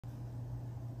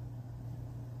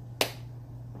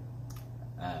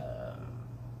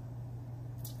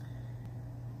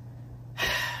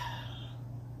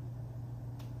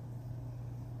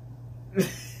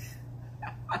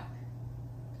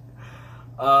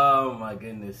Oh my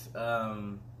goodness. I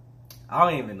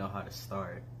don't even know how to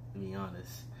start, to be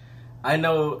honest. I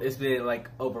know it's been like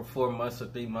over 4 months or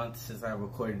 3 months since I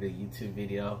recorded a YouTube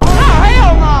video. Oh,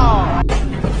 hell no!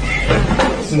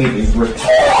 This nigga's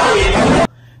retarded.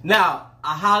 Now,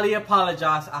 I highly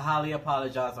apologize.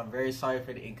 I'm very sorry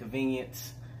for the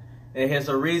inconvenience. And here's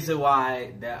a reason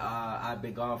why that I've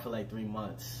been gone for like 3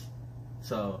 months.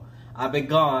 So, I've been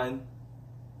gone,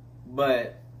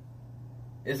 but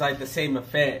it's like the same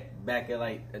effect back in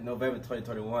like November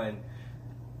 2021.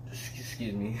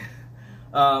 Excuse me.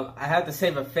 I had the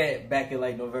same effect back in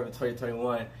like November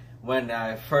 2021 when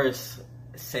I first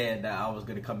said that I was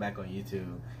going to come back on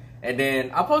YouTube. And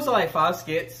then I posted like 5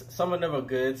 skits. Some of them are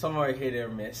good, some are hit or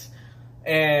miss.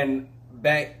 And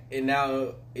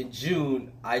now in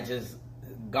June, I just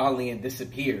godly and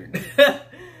disappeared.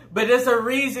 But there's a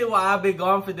reason why I've been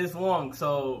gone for this long,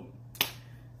 so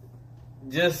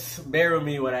just bear with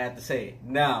me what I have to say.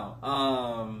 Now,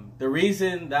 the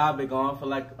reason that I've been gone for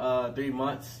like 3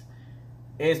 months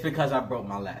is because I broke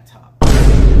my laptop.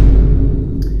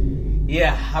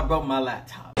 Yeah, I broke my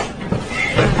laptop.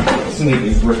 This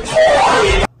nigga's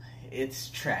retarded. It's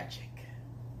tragic.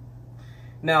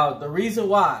 Now, the reason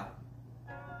why,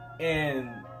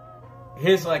 and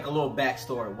here's like a little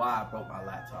backstory why I broke my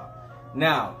laptop.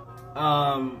 Now,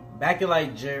 back in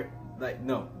like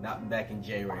no, not back in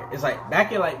January. It's like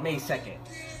back in like May 2nd.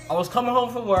 I was coming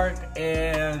home from work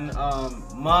and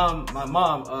my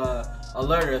mom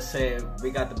alerted us, said we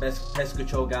got the best pest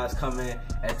control guys coming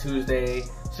at Tuesday,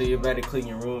 so you better clean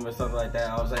your room or something like that.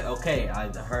 I was like, okay. I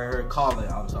heard her calling.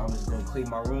 I was gonna clean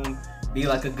my room, be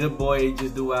like a good boy,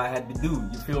 just do what I had to do.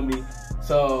 You feel me?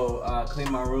 So clean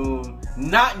my room,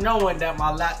 not knowing that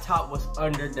my laptop was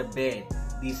under the bed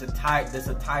this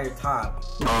entire time.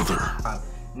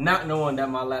 Not knowing that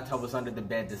my laptop was under the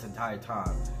bed this entire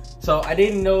time. So I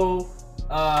didn't know,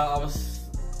 I was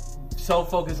so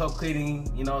focused on cleaning,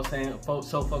 you know what I'm saying?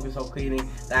 So focused on cleaning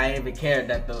that I didn't even care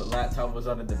that the laptop was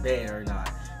under the bed or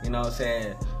not. You know what I'm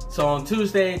saying? So on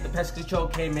Tuesday, the pest control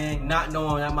came in, not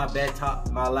knowing that my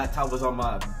laptop was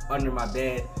under my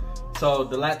bed. So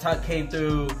the laptop came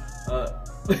through,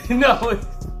 no,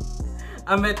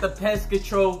 I meant the pest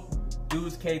control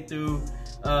dudes came through,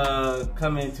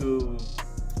 coming to,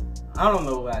 I don't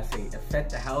know what I say, affect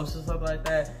the house or something like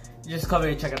that. You just come in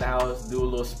and check out the house, do a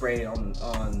little spray on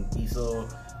these little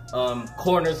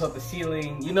corners of the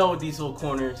ceiling. You know, these little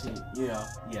corners, you know,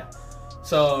 yeah.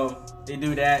 So they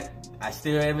do that. I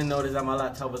still haven't noticed that my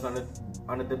laptop was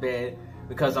under the bed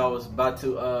because I was about to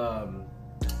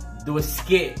do a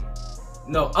skit.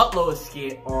 No, upload a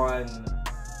skit on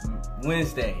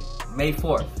Wednesday, May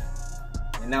 4th.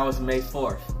 And that was May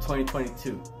 4th,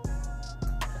 2022.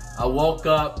 I woke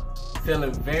up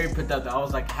feeling very productive. I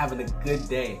was like having a good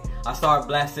day. I started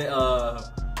blasting I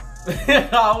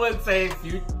wouldn't say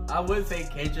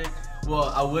Kendrick. Well,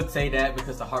 I would say that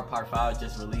because the Heart Part 5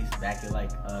 just released back in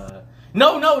like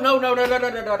no.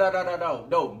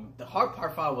 The Heart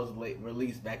Part 5 was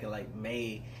released back in like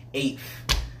May 8th.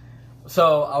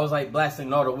 So I was like blasting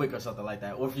Nardo Wick or something like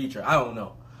that, or Future, I don't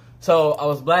know. So I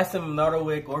was blasting Nardo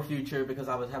Wick or Future because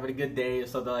I was having a good day or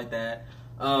something like that.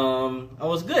 I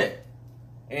was good.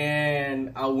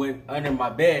 And I went under my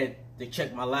bed to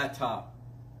check my laptop.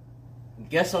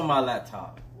 Guess what my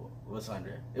laptop was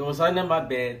under? It was under my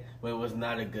bed, but it was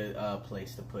not a good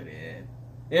place to put it in.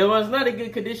 It was not a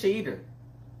good condition either,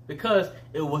 because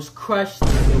it was crushed,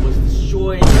 it was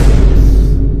destroyed, it was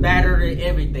battered and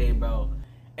everything, bro.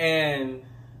 And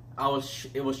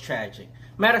it was tragic.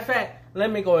 Matter of fact,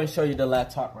 let me go and show you the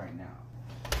laptop right now.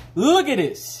 Look at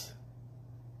this.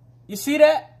 You see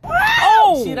that?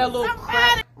 Oh! You see that little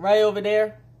crack right over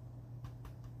there?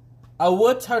 I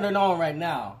would turn it on right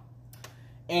now.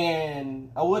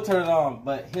 And I would turn it on,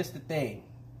 but here's the thing.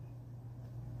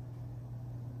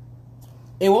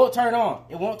 It won't turn on.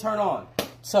 It won't turn on.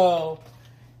 So,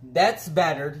 that's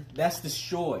battered. That's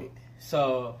destroyed.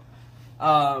 So,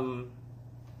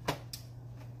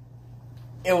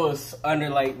 it was under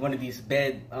like one of these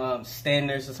bed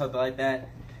standers or something like that.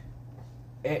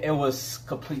 It was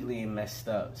completely messed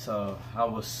up. So I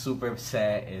was super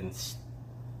sad and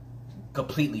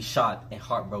completely shocked and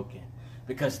heartbroken,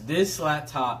 because this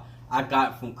laptop I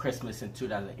got from Christmas in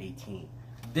 2018.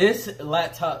 This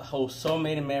laptop holds so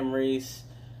many memories.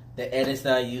 The edits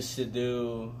that I used to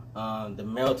do, the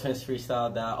Meryl Twins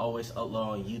freestyle that I always upload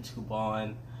on YouTube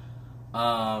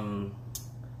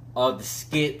all the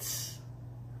skits,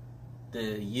 the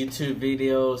YouTube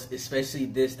videos, especially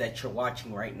this that you're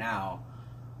watching right now,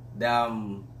 that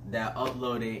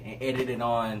uploaded and edited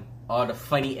on, all the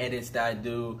funny edits that I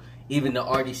do, even the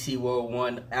RDC World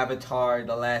 1 Avatar,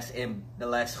 the last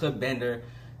Hood Bender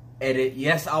edit.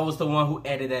 Yes, I was the one who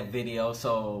edited that video,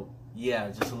 so yeah,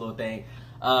 just a little thing.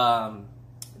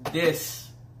 This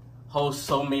holds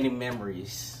so many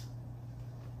memories.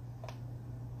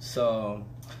 So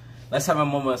let's have a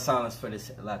moment of silence for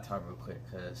this laptop real quick,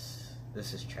 because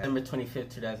this is December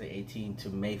 25th, 2018 to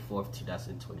May 4th,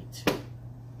 2022.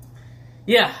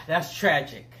 Yeah, that's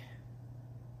tragic.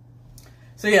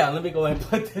 So yeah, let me go ahead and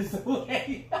put this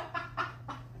away.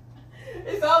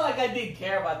 It's not like I didn't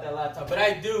care about that laptop, but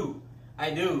I do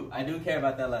care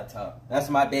about that laptop. That's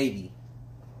my baby.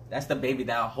 That's the baby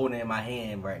that I'm holding in my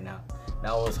hand right now.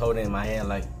 That I was holding in my hand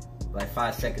like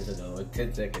 5 seconds ago, or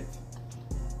 10 seconds.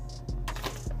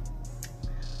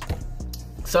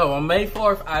 So on May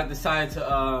 4th, I decided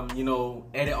to, you know,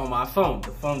 edit on my phone,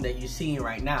 the phone that you're seeing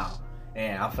right now.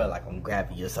 And I felt like I'm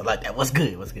grabbing you or something like that. What's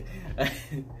good? What's good?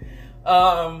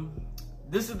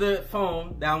 This is the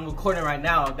phone that I'm recording right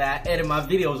now that I edit my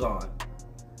videos on.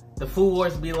 The Food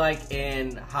Wars Be Like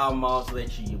and How Moms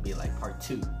Let You Be Like Part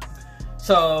 2.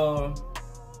 So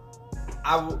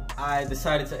I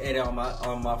decided to edit on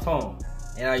my phone,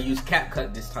 and I used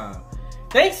CapCut this time.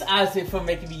 Thanks, Isaac, for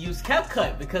making me use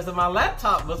CapCut because my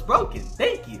laptop was broken.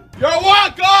 Thank you. You're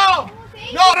welcome.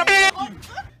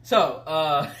 So,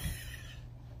 all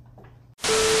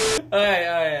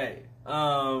right.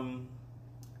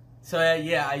 So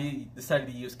yeah, I decided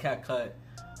to use CapCut,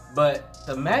 but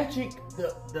the magic,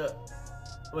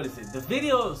 what is it? The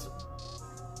videos,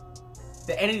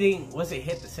 the editing wasn't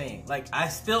hit the same. Like I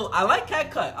like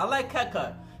CapCut. I like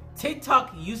CapCut.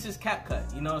 TikTok uses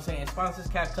CapCut. You know what I'm saying? It sponsors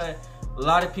CapCut. A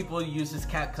lot of people uses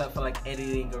CapCut for like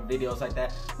editing or videos like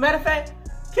that. Matter of fact,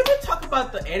 can we talk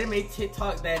about the anime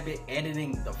TikTok that have been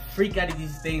editing the freak out of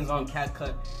these things on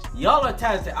CapCut? Y'all are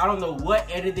talented. I don't know what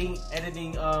editing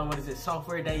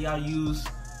software that y'all use.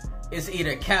 It's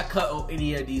either CapCut or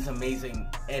any of these amazing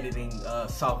editing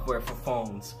software for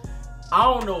phones. I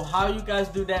don't know how you guys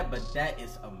do that, but that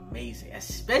is amazing,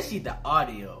 especially the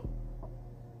audio.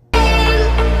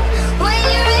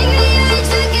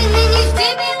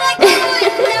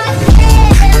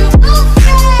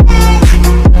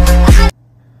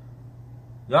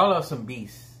 Y'all are some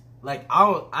beasts. Like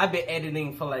I've been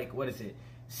editing for like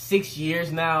 6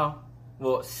 years now.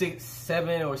 Well,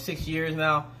 7 or 6 years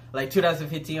now. Like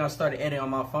 2015, I started editing on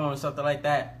my phone or something like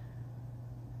that.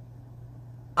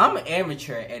 I'm an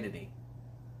amateur at editing.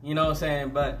 You know what I'm saying?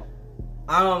 But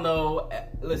I don't know.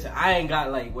 Listen, I ain't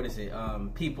got like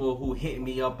people who hit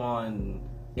me up on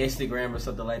Instagram or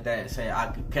something like that and say,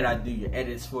 "Can I do your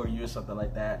edits for you?" or something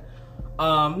like that.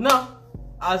 No,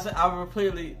 I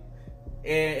repeatedly.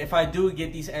 And if I do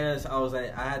get these edits,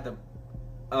 I had to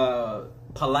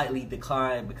politely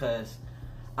decline because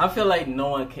I feel like no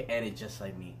one can edit just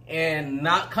like me. And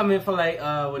not coming from like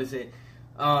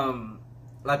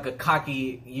like a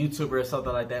cocky YouTuber or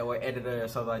something like that, or editor or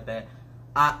something like that.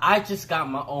 I just got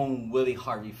my own Willie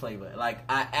Harvey flavor. Like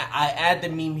I add the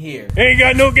meme here. Ain't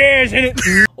got no gas in it.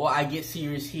 Or I get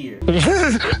serious here.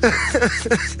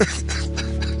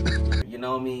 You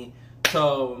know what I mean?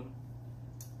 So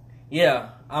yeah,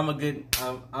 I'm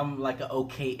like an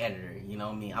okay editor, you know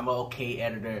what I mean? I'm an okay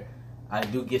editor. I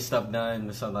do get stuff done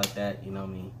and stuff like that, you know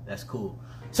what I mean? That's cool.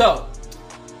 So,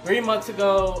 3 months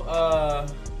ago,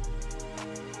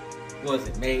 what was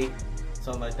it, May?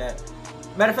 Something like that.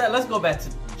 Matter of fact, let's go back to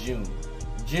June.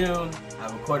 June,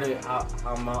 I recorded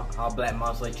How Black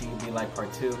Moms Let You Be Like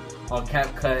Part 2 on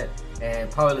CapCut, and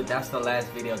probably that's the last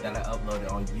video that I uploaded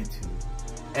on YouTube.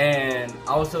 And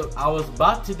I was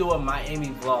about to do a Miami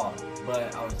vlog,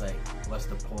 but I was like, what's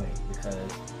the point? Because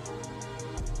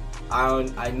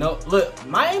I know, look,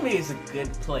 Miami is a good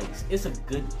place. It's a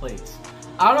good place.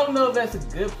 I don't know if that's a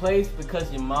good place because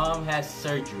your mom has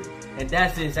surgery, and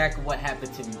that's exactly what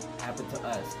happened to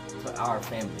us, to our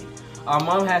family. Our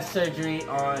mom had surgery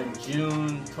on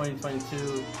June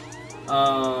 2022.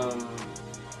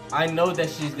 I know that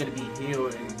she's gonna be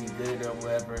healed and be good or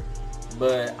whatever.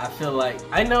 But I feel like,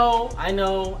 I know,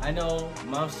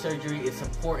 mom's surgery is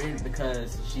important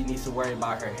because she needs to worry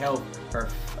about her health,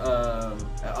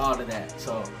 all of that.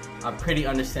 So, I'm pretty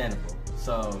understandable.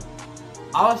 So,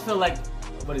 I always feel like,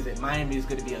 Miami is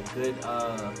going to be a good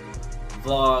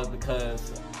vlog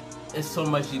because there's so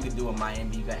much you can do in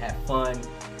Miami. You can have fun,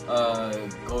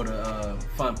 go to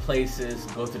fun places,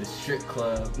 go to the strip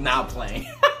club. Nah, I'm playing.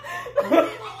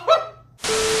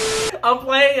 I'm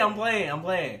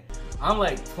playing. I'm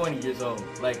like 20 years old.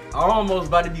 Like, I'm almost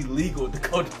about to be legal to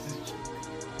go to this shit.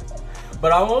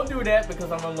 But I won't do that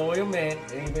because I'm a loyal man,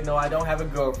 even though I don't have a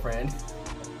girlfriend.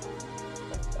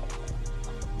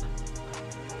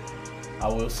 I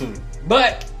will soon.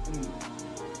 But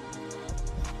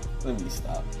let me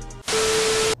stop.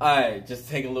 Alright, just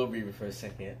take a little breather for a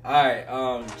second. Alright,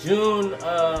 June,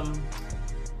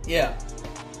 yeah.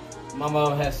 My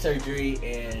mom had surgery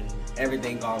and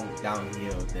everything gone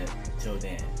downhill till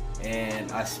then.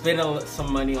 And I spent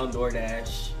some money on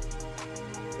DoorDash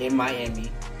in Miami.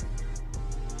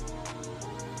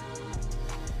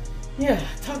 Yeah,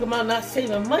 talk about not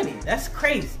saving money. That's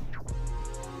crazy.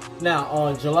 Now,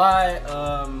 on July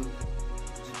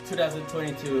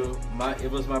 2022,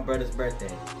 it was my brother's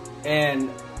birthday. And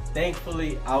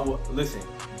thankfully, listen,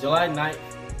 July 9th,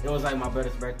 it was like my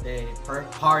brother's birthday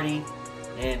party.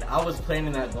 And I was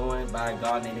planning on going, but I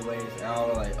gone anyways. And I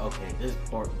was like, okay, this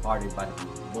party about to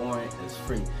be boring. It's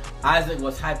free. Isaac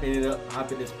was hyping it up,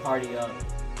 hyping this party up.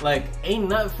 Like, ain't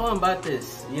nothing fun about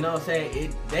this. You know what I'm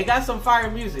saying? They got some fire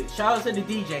music. Shout out to the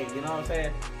DJ. You know what I'm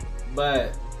saying?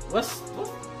 But what's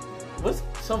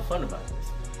so fun about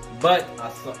this? But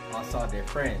I saw their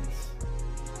friends.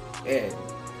 And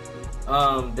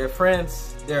their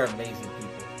friends, they're amazing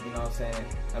people. You know what I'm saying?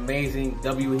 Amazing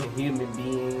human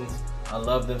beings. I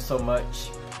love them so much.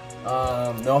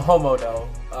 No homo though.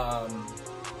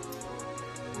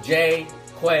 Jay,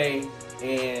 Quay,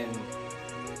 and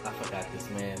I forgot this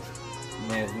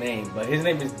man's name, but his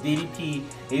name is DDP.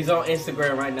 He's on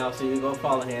Instagram right now, so you can go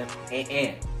follow him.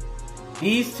 And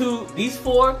these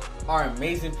four are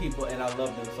amazing people, and I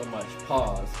love them so much.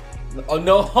 Pause. Oh,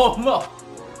 no homo.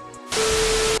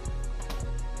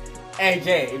 Hey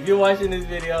Jay, if you're watching this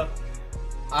video,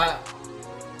 I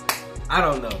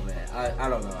don't know, man. I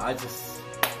don't know. I just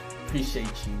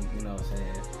appreciate you, you know what I'm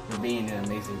saying, for being an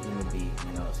amazing human being,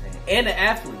 you know what I'm saying. And an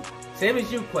athlete. Same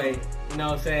as you, Quay, you know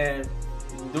what I'm saying,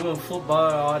 doing football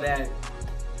and all that.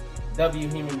 W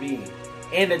human being.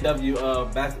 And a W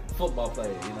football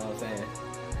player, you know what I'm saying.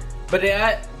 But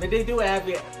they do have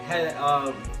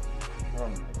oh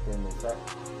my goodness.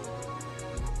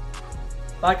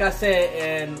 Like I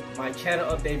said in my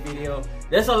channel update video,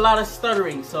 there's a lot of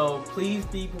stuttering, so please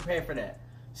be prepared for that.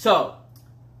 So,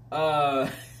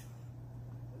 but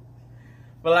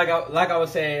like I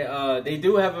was saying, they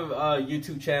do have a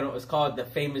YouTube channel. It's called The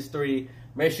Famous 3.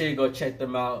 Make sure you go check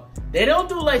them out. They don't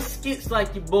do like skits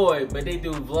like your boy, but they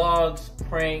do vlogs,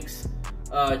 pranks,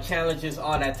 challenges,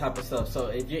 all that type of stuff. So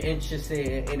if you're interested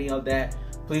in any of that,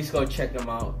 please go check them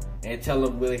out and tell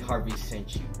them Willie Harvey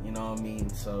sent you. You know what I mean?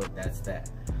 So that's that.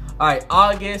 All right,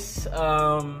 August.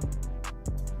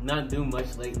 Not doing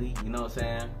much lately. You know what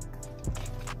I'm saying?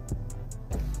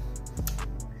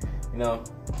 You know,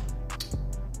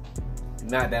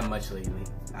 not that much lately.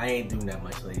 I ain't doing that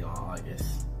much lately on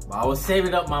August. But I was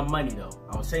saving up my money though.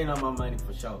 I was saving up my money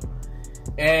for sure.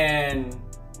 And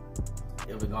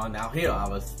it was going downhill. I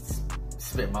was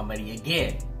spending my money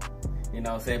again. You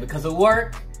know what I'm saying? Because of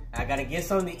work, I gotta get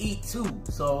something to eat too.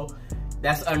 So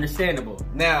that's understandable.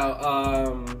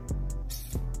 Now,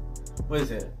 what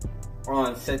is it?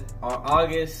 On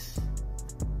August,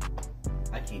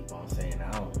 I keep on saying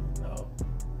I don't know.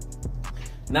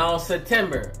 Now in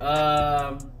September,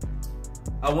 I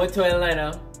went to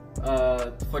Atlanta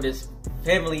for this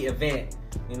family event.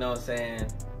 You know what I'm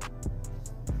saying?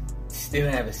 Still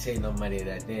haven't saved no money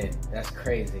that did. That's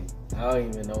crazy. I don't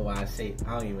even know why I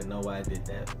did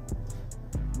that.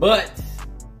 But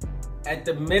at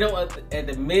the mid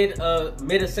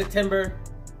of September,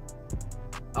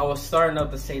 I was starting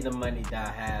up to save the money that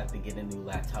I have to get a new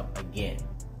laptop again.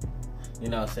 You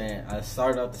know what I'm saying? I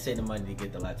started up to save the money to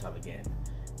get the laptop again.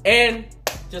 And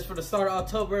just for the start of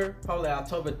October, probably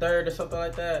October 3rd or something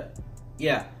like that,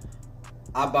 yeah,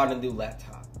 I bought a new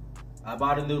laptop.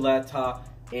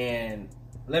 And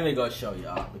let me go show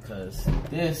y'all, because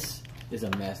this is a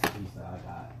masterpiece that I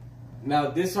got. Now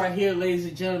this right here, ladies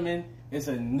and gentlemen, is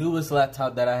the newest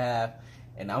laptop that I have.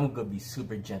 And I'm gonna be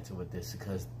super gentle with this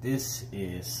because this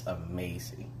is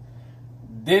amazing.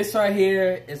 This right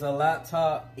here is a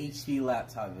laptop, HP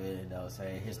laptop, you know what I'm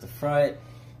saying? Here's the front,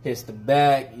 here's the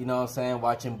back, you know what I'm saying?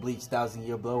 Watching Bleach 1000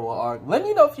 Year Blow Arc. Let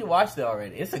me know if you watched it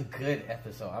already. It's a good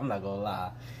episode, I'm not gonna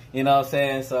lie. You know what I'm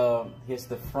saying? So here's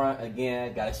the front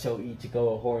again. Gotta show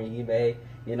Ichigo Hori eBay.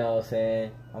 You know what I'm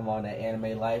saying? I'm on that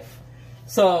anime life.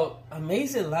 So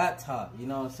amazing laptop, you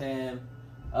know what I'm saying?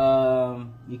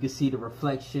 You can see the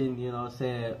reflection, you know what I'm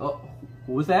saying? Oh,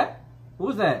 who was that? Who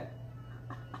was that?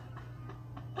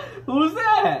 Who's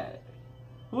that?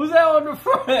 Who's that on the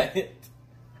front?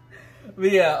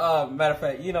 But yeah, matter of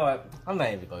fact, you know what? I'm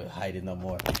not even going to hide it no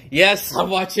more. Yes, I'm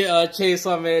watching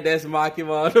Chainsaw Man. That's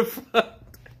Makima on the front.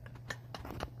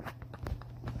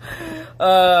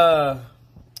 But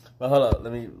hold up,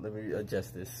 let me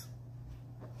adjust this.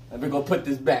 Let me go put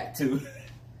this back too.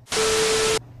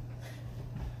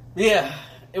 Yeah,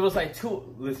 it was like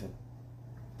listen.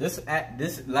 This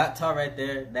laptop right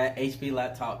there, that HP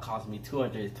laptop cost me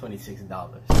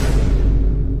 $226.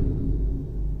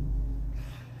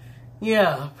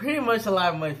 Yeah, pretty much a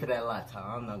lot of money for that laptop,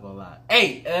 I'm not gonna lie.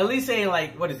 Hey, at least ain't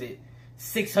like, what is it?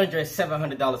 $600,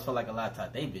 $700 for like a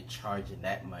laptop. They've been charging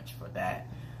that much for that.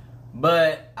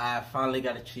 But I finally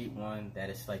got a cheap one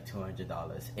that is like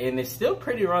 $200. And it still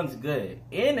pretty runs good.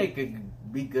 And it could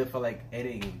be good for like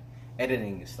editing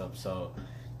and stuff. So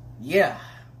yeah,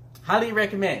 highly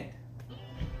recommend.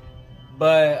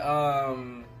 But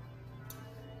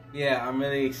yeah, I'm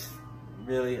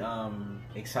really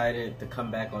excited to come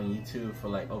back on YouTube for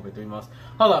like over 3 months.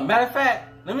 Hold on, matter of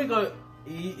fact, let me go.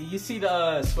 You see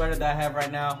the sweater that I have right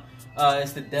now?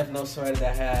 It's the Death Note sweater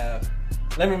that I have.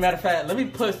 Matter of fact, let me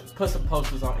put some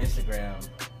posters on Instagram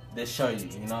that show you,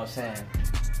 you know what I'm saying?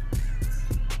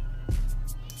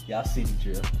 Y'all see the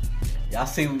drill.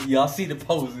 Y'all see the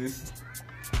poses.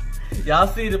 Y'all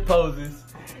see the poses.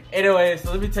 Anyway,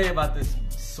 so let me tell you about this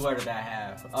sweater that I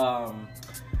have.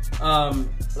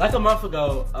 Like a month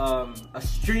ago, a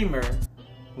streamer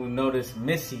who noticed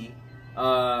Missy.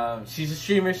 She's a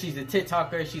streamer, she's a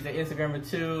TikToker, she's an Instagrammer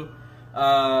too.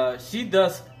 She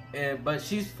does, but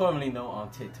she's formerly known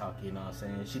on TikTok, you know what I'm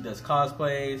saying? She does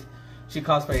cosplays. She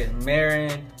cosplays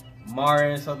Marin,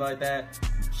 something like that.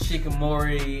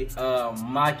 Shikamori,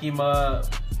 Makima.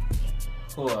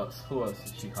 Who else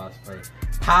did she cosplay?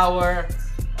 Power.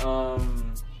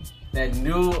 That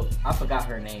new, I forgot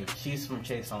her name. She's from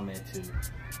Chainsaw Man too.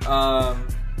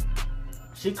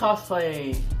 She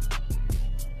cosplayed.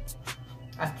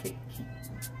 I can't keep.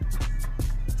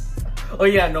 Oh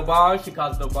yeah, Nobara. She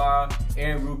cosplayed Nobara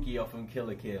and Rukia from Kill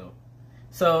la Kill.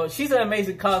 So she's an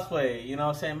amazing cosplay. You know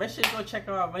what I'm saying? Make sure you go check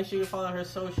her out. Make sure you follow her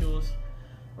socials.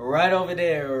 Right over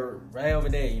there,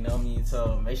 you know what I mean?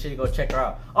 So make sure you go check her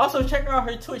out. Also check out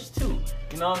her Twitch too,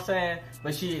 you know what I'm saying?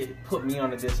 But she put me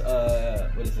onto this,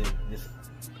 what is it?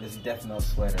 This Death Note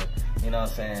sweater, you know what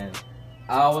I'm saying?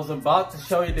 I was about to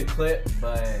show you the clip,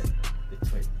 but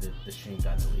the stream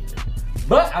got deleted.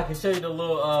 But I can show you the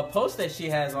little post that she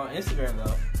has on Instagram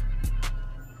though.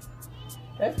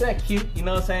 That's that cute, you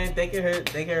know what I'm saying? Thanking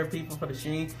her people for the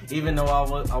stream, even though I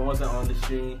wasn't on the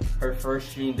stream, her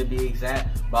first stream to be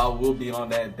exact, but I will be on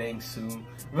that thing soon.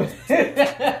 But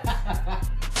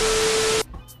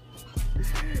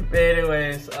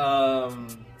anyways,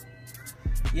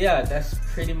 yeah, that's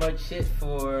pretty much it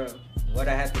for what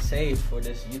I have to say for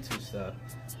this YouTube stuff.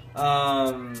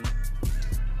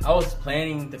 I was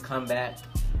planning to come back,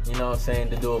 you know what I'm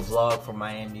saying, to do a vlog for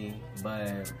Miami,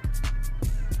 but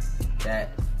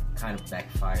that kind of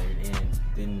backfired and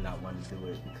did not want to do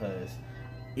it, because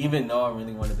even though I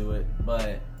really want to do it,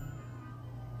 but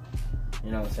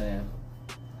you know what I'm saying,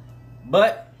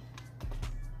 but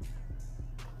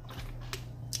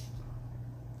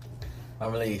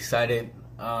I'm really excited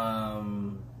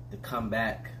to come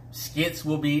back. Skits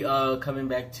will be coming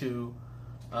back too.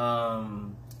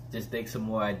 Just take some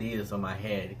more ideas on my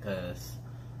head, because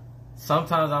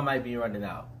sometimes I might be running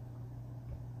out.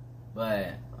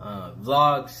 But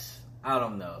vlogs, I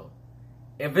don't know.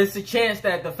 If it's a chance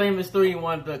that the Famous 3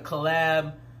 want to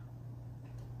collab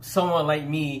someone like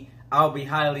me, I'll be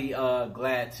highly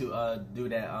glad to do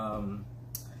that.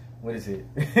 What is it?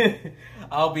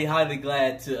 I'll be highly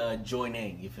glad to join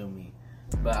in, you feel me?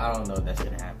 But I don't know if that's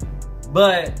gonna happen.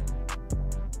 But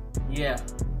yeah,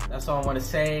 that's all I want to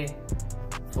say.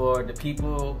 For the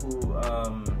people who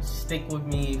stick with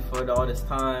me for all this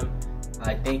time,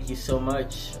 I thank you so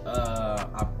much.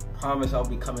 I promise I'll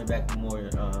be coming back with more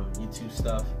YouTube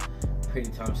stuff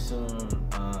pretty time soon.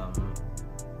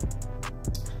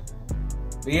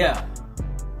 But yeah,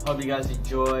 hope you guys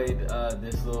enjoyed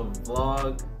this little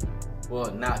vlog.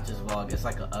 Well, not just vlog, it's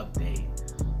like an update.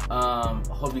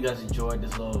 Hope you guys enjoyed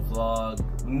this little vlog.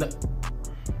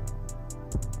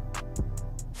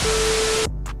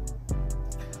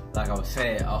 Like I was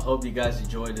saying, I hope you guys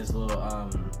enjoyed this little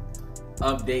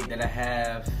update that I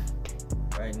have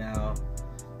right now.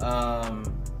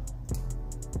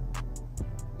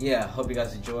 Yeah, hope you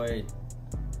guys enjoyed.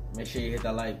 Make sure you hit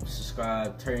that like,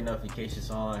 subscribe, turn your notifications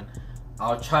on.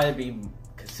 I'll try to be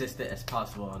consistent as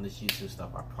possible on this YouTube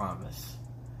stuff, I promise.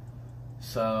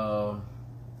 So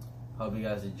hope you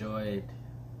guys enjoyed,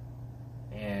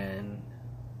 and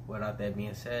without that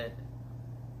being said,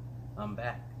 I'm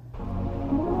back.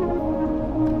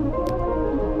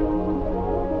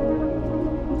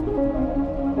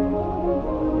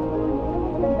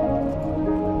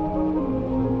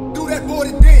 Do that boy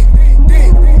today.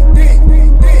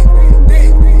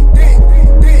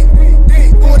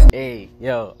 Hey,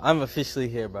 yo, I'm officially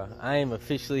here, bro. I am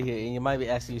officially here. And you might be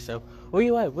asking yourself, where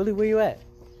you at? Willie, where you at?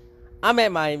 I'm at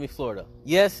Miami, Florida.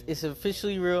 Yes, it's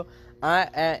officially real. I'm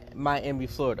at Miami,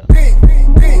 Florida.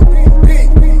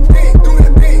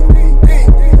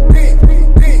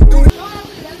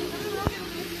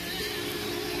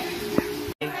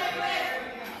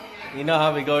 You know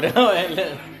how we go down.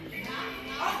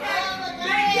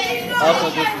 Also,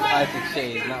 this is Isaac's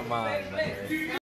shade, not mine, by the way.